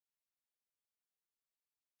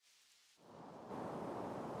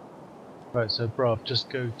Right, so Brav, just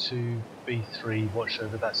go to B3, watch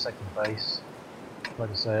over that second base. Like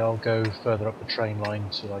I say, I'll go further up the train line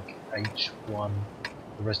to like H1.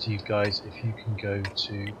 The rest of you guys, if you can go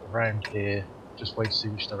to around here, just wait to see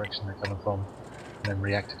which direction they're coming from, and then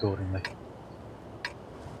react accordingly.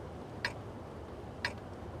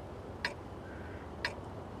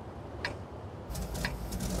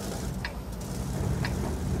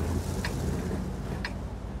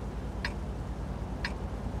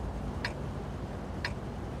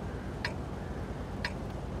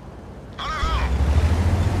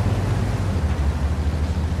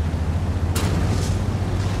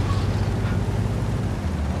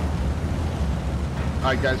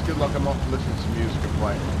 Alright guys, good luck. I'm off to listen to some music and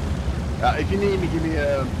play. If you need me, give me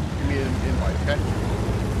an invite, okay?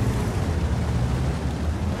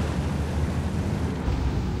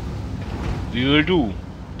 We will do.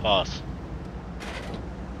 Pass.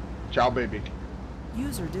 Ciao, baby.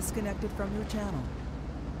 User disconnected from your channel.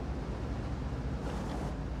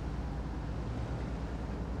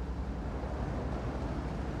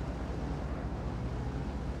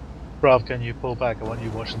 Brav, can you pull back? I want you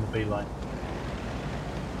watching the B line.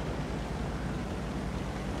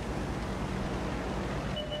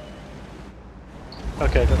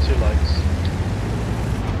 Okay, that's your lights.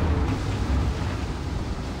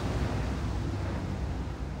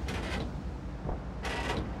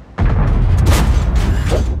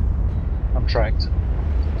 I'm tracked.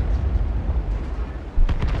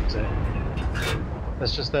 That's it.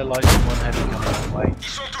 That's just their lights and one heavy coming that way.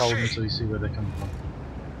 Hold them until you see where they're coming from.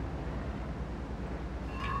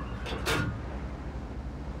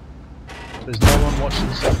 There's no one watching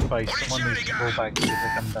the second base. Someone needs to pull back to see if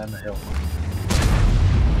they're coming down the hill.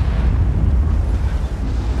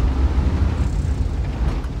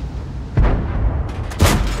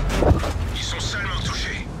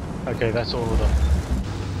 Okay, that's all of them.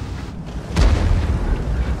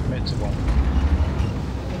 Commit to one.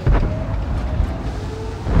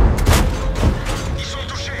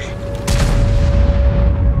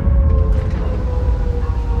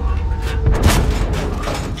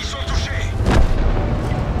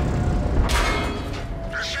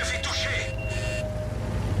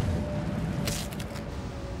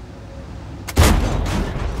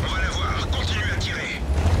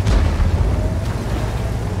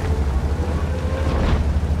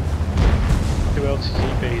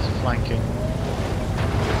 LTTBs are flanking.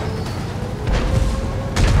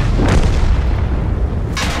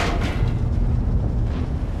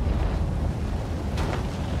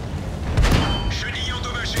 Chenille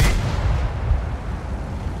endommagé.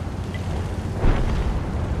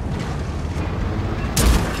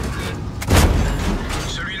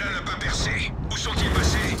 Celui-là n'a pas percé. Où sont-ils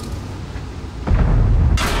passés?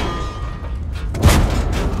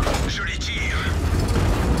 Joli tir.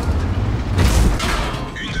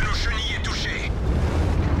 Une de nos chenilles est touchée.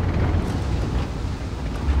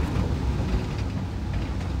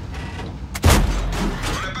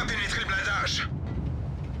 On n'a pas pénétré le blindage.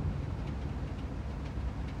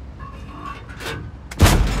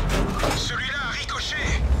 Celui-là a ricoché.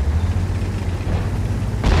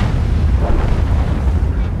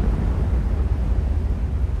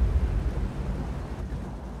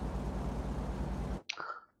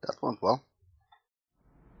 That went well.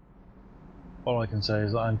 All I can say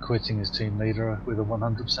is that I'm quitting as team leader with a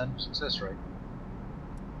 100% success rate.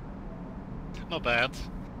 Not bad.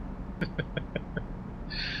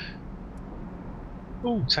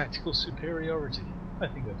 Oh, tactical superiority. I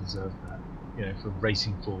think I deserve that. You know, for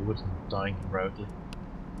racing forward and dying heroically.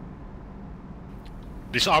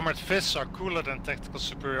 These armored fists are cooler than tactical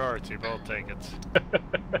superiority, but I'll take it.